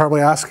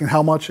 probably asking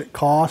how much it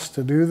costs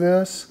to do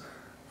this.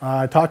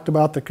 I talked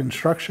about the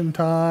construction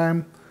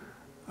time.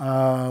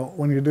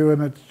 When you're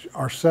doing it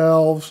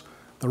ourselves,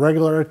 the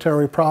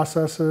regulatory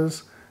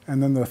processes,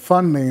 and then the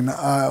funding.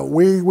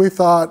 We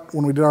thought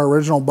when we did our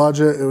original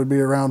budget it would be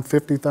around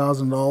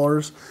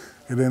 $50,000.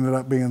 It ended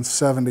up being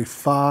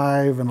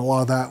 75, and a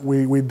lot of that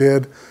we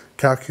did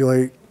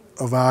calculate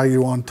a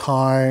value on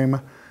time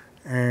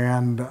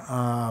and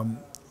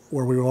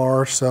where we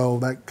are, so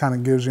that kind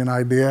of gives you an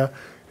idea.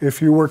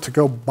 If you were to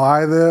go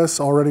buy this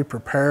already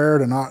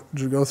prepared and not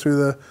go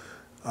through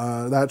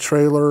that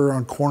trailer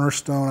on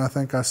Cornerstone, I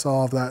think I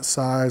saw of that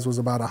size was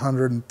about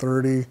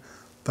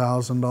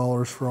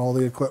 $130,000 for all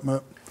the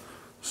equipment.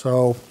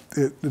 So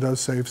it does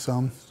save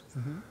some.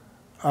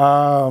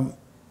 Mm-hmm.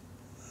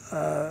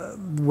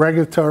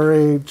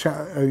 Regulatory,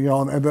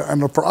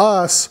 and for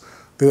us,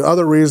 the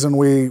other reason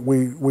we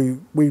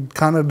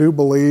kind of do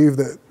believe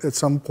that at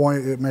some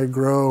point it may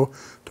grow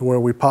to where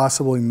we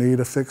possibly need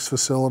a fixed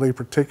facility,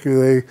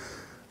 particularly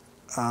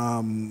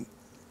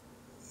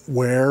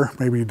where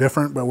maybe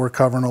different, but we're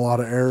covering a lot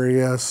of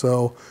area,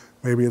 so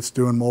maybe it's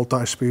doing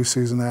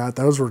multi-species and that.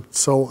 Those were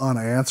so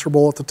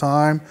unanswerable at the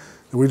time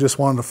that we just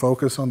wanted to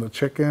focus on the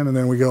chicken, and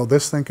then we go,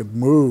 this thing could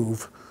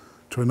move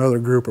to another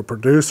group of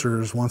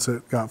producers once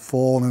it got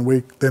full,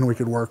 and then we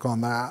could work on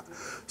that.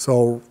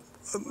 So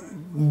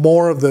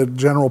more of the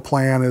general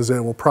plan is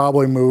it will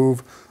probably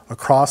move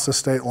across the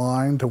state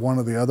line to one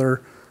of the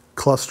other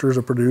clusters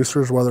of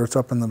producers, whether it's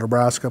up in the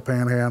Nebraska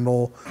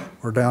Panhandle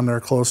or down there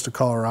close to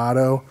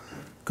Colorado,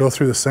 go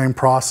through the same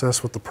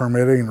process with the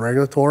permitting and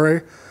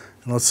regulatory.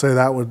 And let's say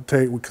that would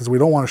take, because we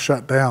don't want to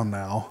shut down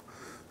now.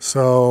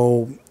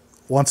 So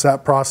once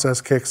that process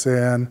kicks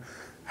in,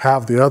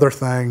 have the other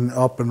thing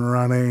up and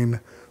running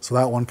so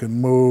that one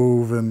can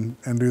move and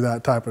do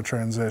that type of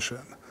transition.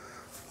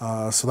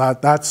 So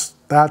that's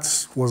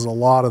was a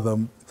lot of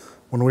them.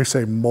 When we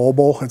say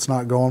mobile, it's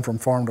not going from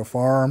farm to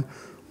farm.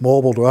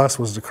 Mobile to us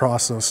was to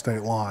cross those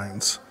state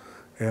lines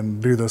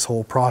and do this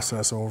whole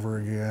process over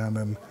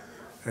again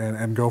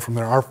and go from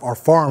there. Our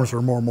farms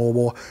are more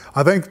mobile.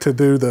 I think to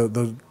do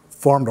the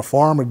farm to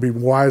farm would be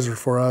wiser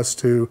for us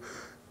to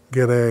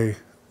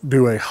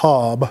do a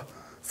hub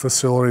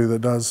facility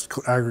that does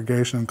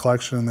aggregation and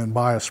collection, and then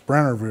buy a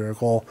sprinter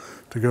vehicle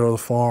to go to the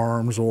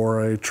farms, or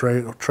a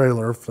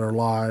trailer if they're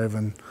live,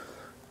 and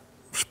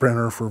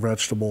sprinter for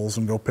vegetables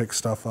and go pick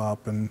stuff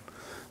up and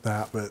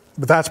that. But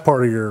that's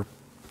part of your,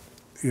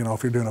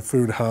 if you're doing a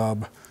food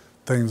hub,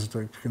 things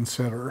to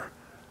consider.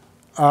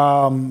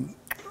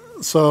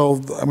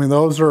 So, I mean,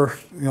 those are,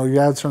 you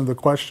had some of the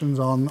questions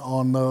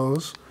on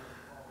those.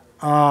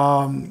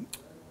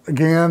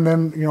 Again,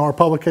 then, our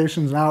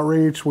publications and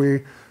outreach,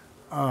 we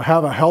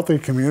have a Healthy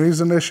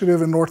Communities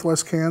Initiative in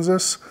Northwest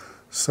Kansas.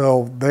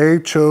 So they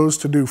chose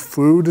to do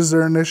food as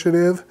their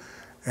initiative,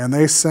 and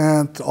they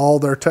sent all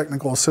their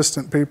technical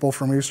assistant people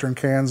from Eastern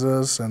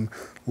Kansas and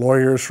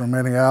lawyers from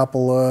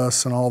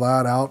Minneapolis and all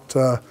that out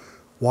to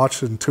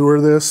watch and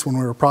tour this when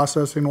we were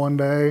processing one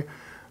day.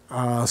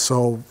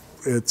 So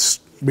it's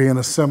being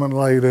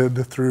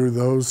assimilated through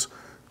those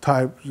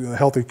type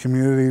healthy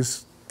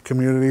communities.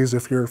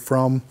 If you're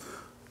from,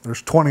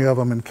 there's 20 of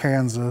them in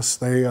Kansas.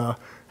 They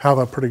have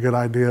a pretty good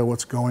idea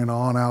what's going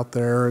on out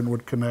there and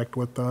would connect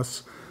with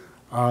us.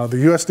 The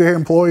USDA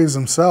employees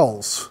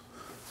themselves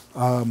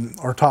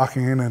are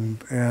talking,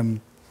 and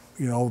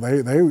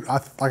they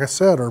like I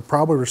said, are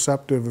probably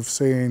receptive of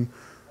seeing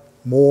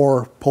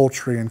more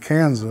poultry in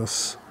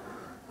Kansas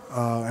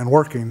and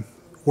working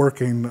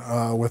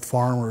with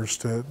farmers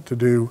to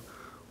do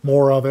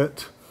more of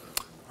it.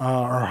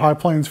 our High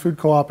Plains Food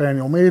Co-op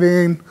annual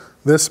meeting,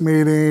 this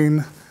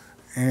meeting,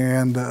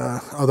 and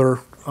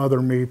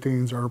other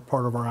meetings are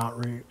part of our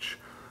outreach.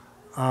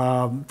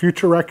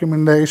 Future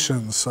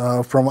recommendations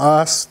from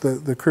us,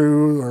 the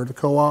crew or the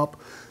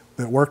co-op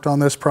that worked on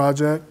this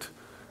project.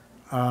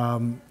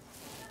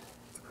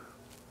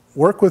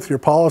 Work with your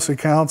policy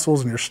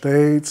councils and your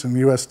states and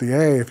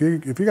USDA.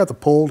 If you got the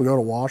pull to go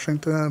to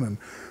Washington and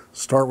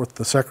start with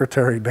the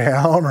secretary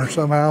down or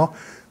somehow,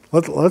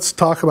 let's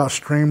talk about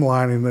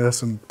streamlining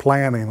this and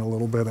planning a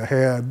little bit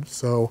ahead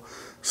so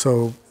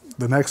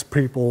the next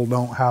people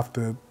don't have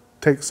to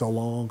take so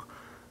long,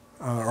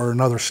 or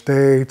another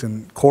state,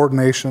 and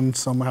coordination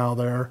somehow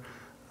there.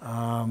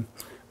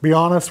 Be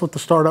honest with the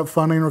startup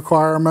funding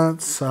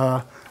requirements.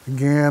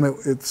 Again,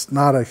 it's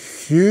not a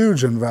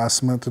huge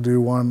investment to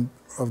do one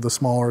of the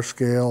smaller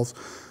scales,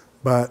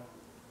 but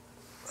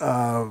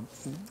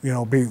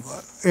be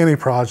any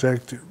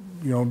project,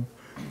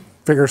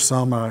 figure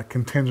some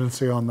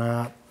contingency on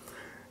that,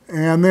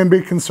 and then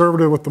be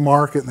conservative with the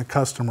market and the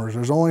customers.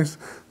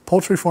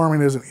 Poultry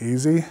farming isn't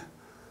easy,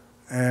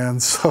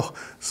 and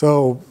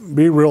so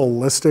be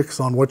realistic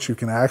on what you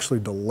can actually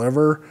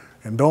deliver,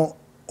 and don't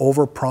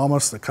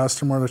overpromise the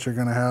customer that you're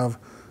going to have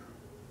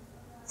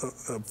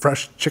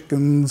fresh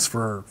chickens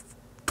for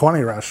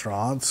 20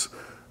 restaurants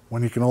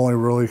when you can only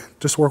really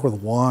just work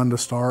with one to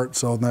start.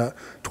 So in that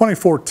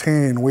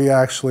 2014, we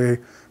actually,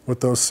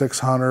 with those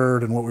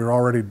 600 and what we were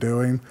already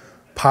doing,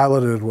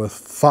 piloted with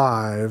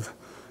 5,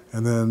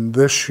 and then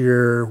this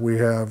year we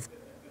have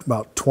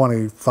about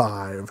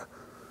 25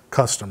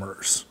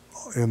 customers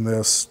in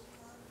this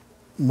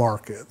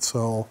market.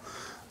 So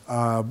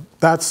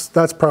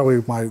that's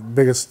probably my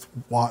biggest,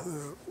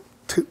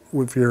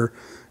 if you're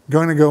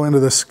going to go into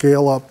the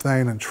scale up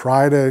thing and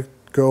try to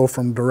go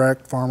from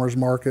direct farmers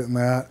market and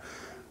that,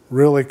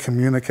 really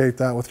communicate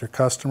that with your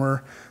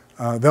customer.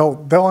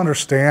 They'll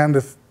understand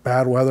if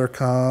bad weather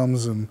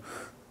comes and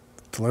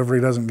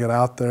delivery doesn't get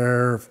out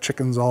there, if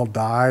chickens all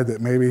die,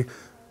 that maybe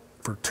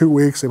for 2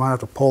 weeks they might have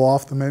to pull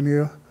off the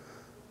menu.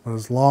 But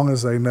as long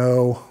as they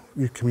know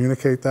you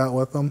communicate that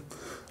with them.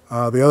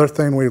 The other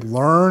thing we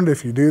learned,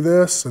 if you do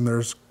this, and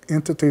there's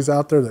entities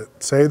out there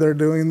that say they're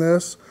doing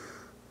this,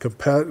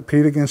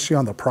 compete against you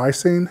on the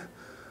pricing,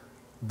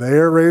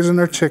 they're raising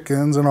their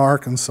chickens in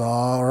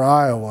Arkansas or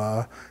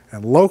Iowa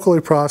and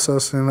locally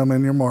processing them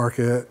in your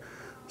market,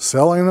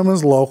 selling them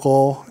as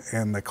local,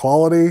 and the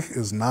quality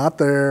is not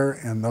there,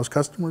 and those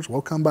customers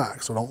will come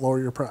back, so don't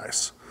lower your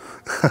price.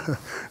 That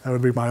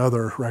would be my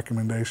other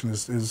recommendation,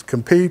 is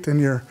compete in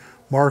your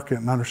market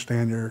and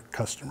understand your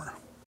customer.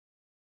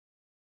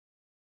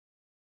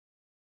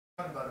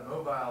 Talking about a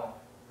mobile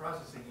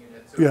processing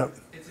unit, so Yeah.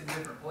 it's in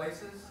different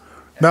places?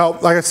 No,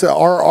 like I said,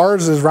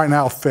 ours is right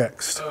now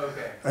fixed. Oh,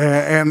 okay.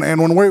 And if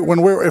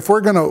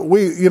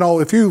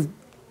you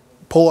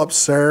pull up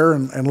SARE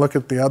and look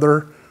at the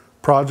other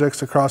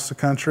projects across the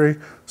country,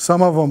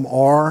 some of them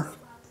are,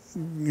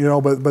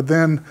 but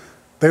then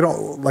they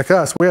don't, like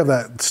us, we have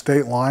that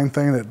state line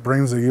thing that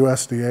brings the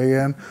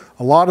USDA in.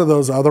 A lot of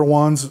those other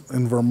ones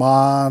in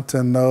Vermont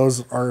and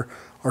those are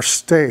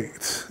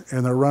state,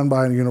 and they're run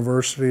by a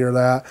university or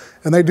that,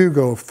 and they do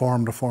go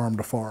farm to farm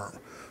to farm.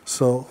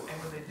 So. And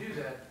when they do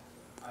that,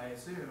 I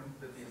assume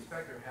that the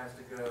inspector has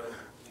to go to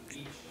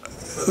each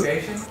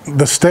location?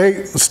 The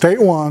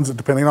state ones,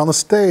 depending on the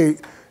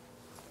state,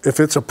 if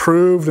it's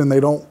approved and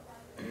they don't,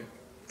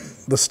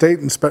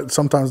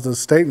 sometimes the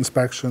state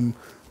inspection,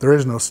 there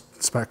is no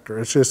inspector.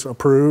 It's just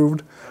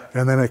approved,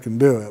 and then it can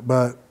do it.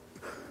 But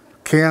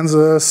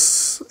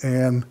Kansas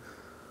and,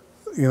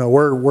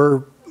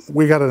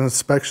 we got an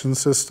inspection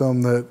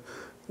system that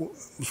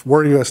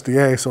we're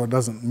USDA, so it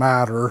doesn't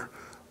matter.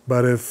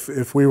 But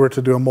if we were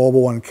to do a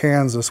mobile in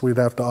Kansas, we'd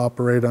have to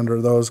operate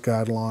under those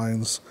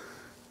guidelines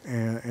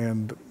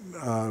and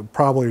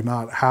probably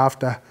not have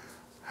to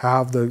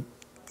have the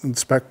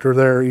inspector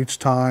there each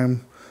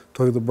time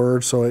to look at the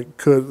birds. So it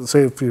could,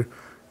 say if you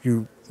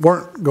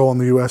weren't going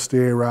the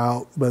USDA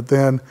route, but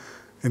then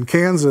in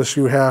Kansas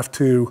you have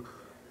to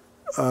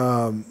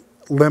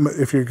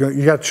limit, you got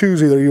to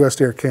choose either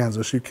USDA or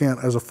Kansas. You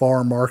can't, as a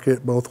farm,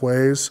 market both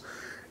ways.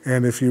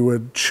 And if you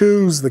would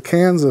choose the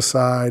Kansas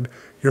side,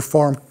 your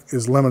farm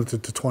is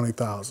limited to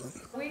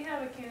 20,000. We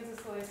have a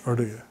Kansas license Or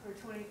do you? for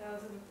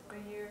 20,000 a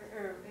year.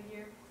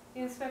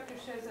 The inspector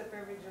shows up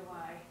every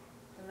July,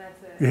 and that's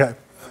it. Yeah,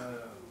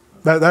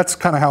 that's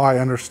kind of how I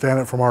understand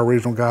it from our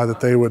regional guy,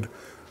 that they would,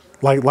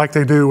 like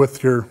they do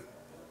with your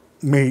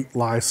meat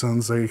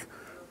license, they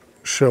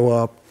show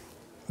up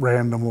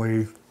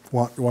randomly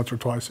once or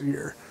twice a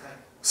year.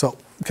 So,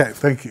 okay,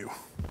 thank you.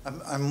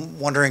 I'm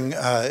wondering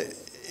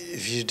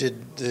if you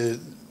did the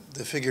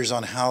figures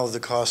on how the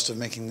cost of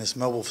making this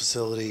mobile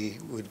facility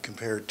would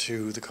compare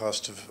to the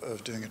cost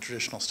of doing a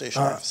traditional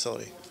stationary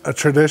facility. A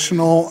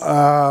traditional,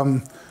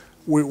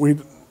 we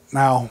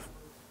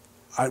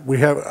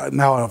have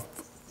now a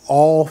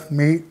all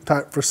meat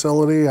type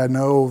facility. I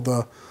know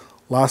the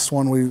last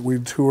one we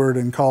toured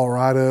in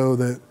Colorado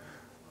that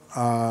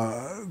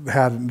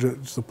had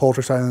just the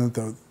poultry side,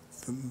 and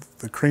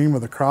the cream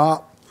of the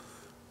crop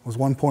was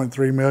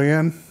 1.3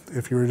 million.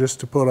 If you were just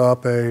to put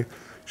up a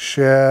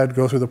shed,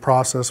 go through the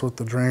process with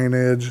the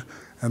drainage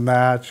and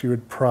that, you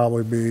would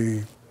probably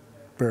be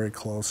very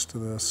close to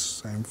this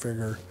same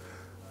figure.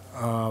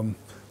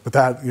 But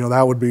that,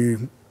 that would be,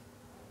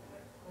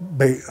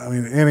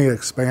 any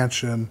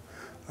expansion,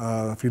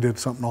 if you did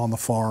something on the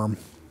farm,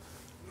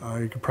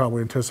 you could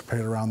probably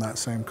anticipate around that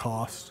same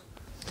cost.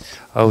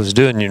 I was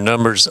doing your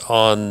numbers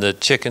on the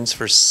chickens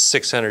for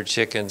 600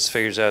 chickens,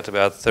 figures out to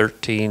about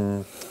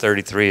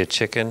 $13.33 a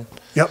chicken.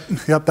 Yep.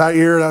 That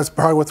year, that's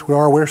probably what we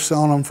are. We're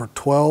selling them for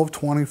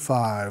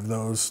 $12.25.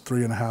 Those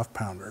 3.5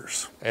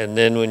 pounders. And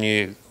then when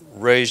you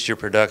raised your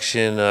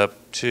production up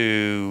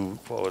to,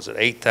 what was it,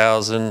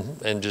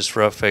 8,000, and just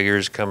rough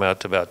figures come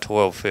out to about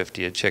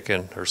 $12.50 a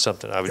chicken or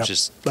something. I was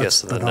just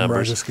guessing the number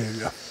numbers. I just gave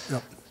you.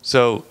 Yep.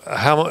 So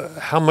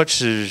how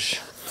much is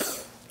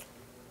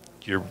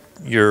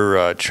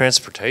your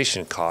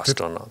transportation cost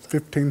on that?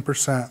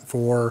 15%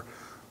 for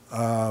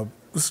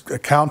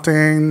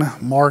accounting,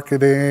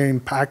 marketing,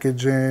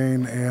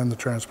 packaging, and the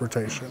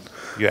transportation.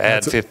 You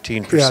add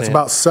 15%? Yeah, it's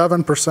about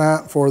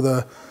 7% for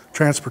the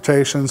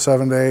transportation,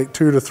 7 to 8,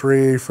 2 to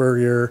 3 for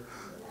your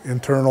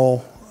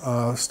internal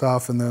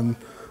stuff, and then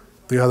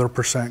the other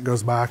percent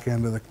goes back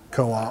into the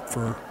co-op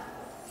for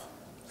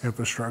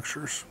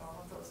infrastructures.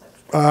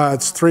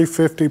 It's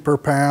 $3.50 per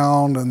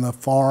pound, and the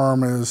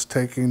farm is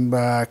taking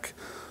back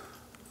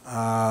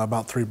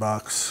about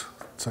 $3.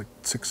 It's like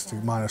 60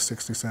 minus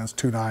 60 cents,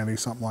 $2.90,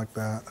 something like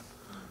that.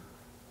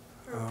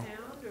 Per pound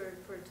or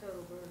for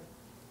total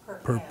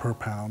bird? Per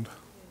pound.